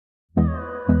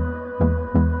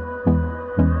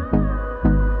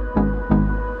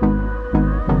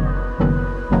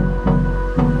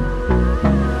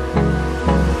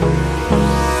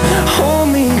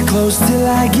close till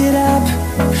I get up.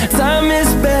 Time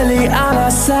is barely on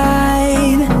our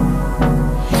side.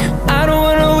 I don't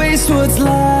wanna waste what's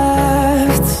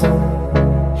left.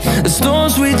 The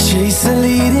storms we chase are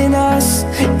leading us,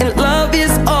 and love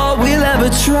is all we'll ever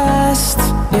trust.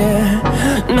 Yeah,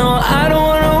 no, I don't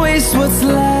wanna waste what's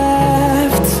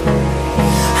left.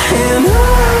 And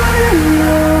on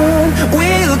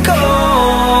we'll go,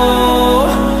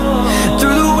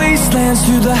 through the wastelands,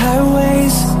 through the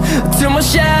highways, till my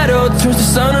shadow turns to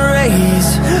sun rays.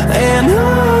 And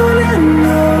on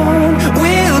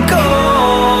we'll go,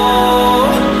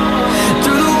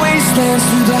 through the wastelands,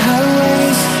 through the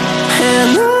highways,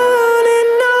 and on we'll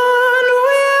go.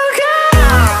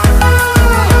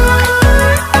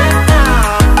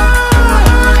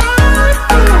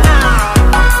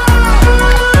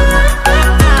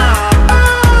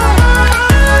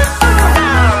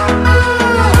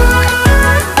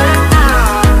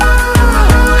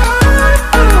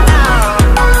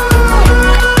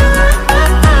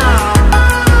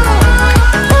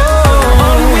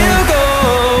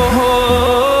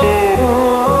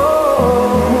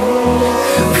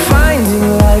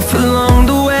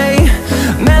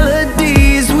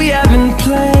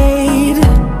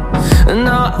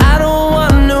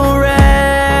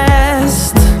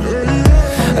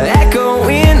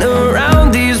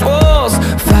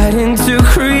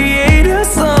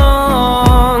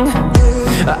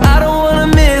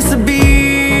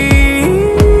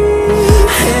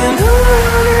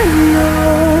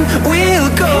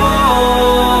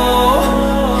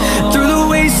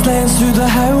 Through the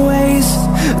highways,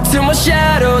 till my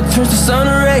shadow turns to sun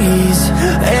rays.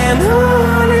 And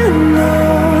on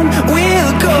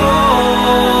we'll go,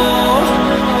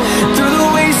 through the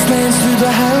wastelands, through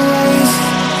the highways,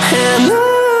 and on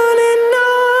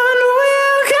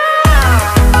we'll go.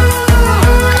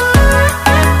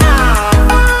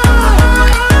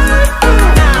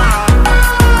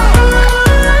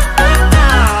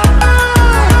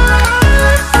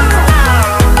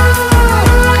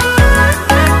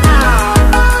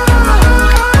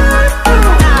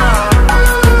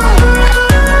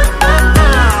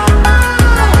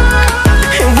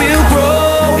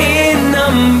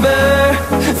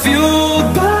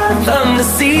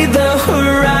 See the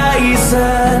horizon.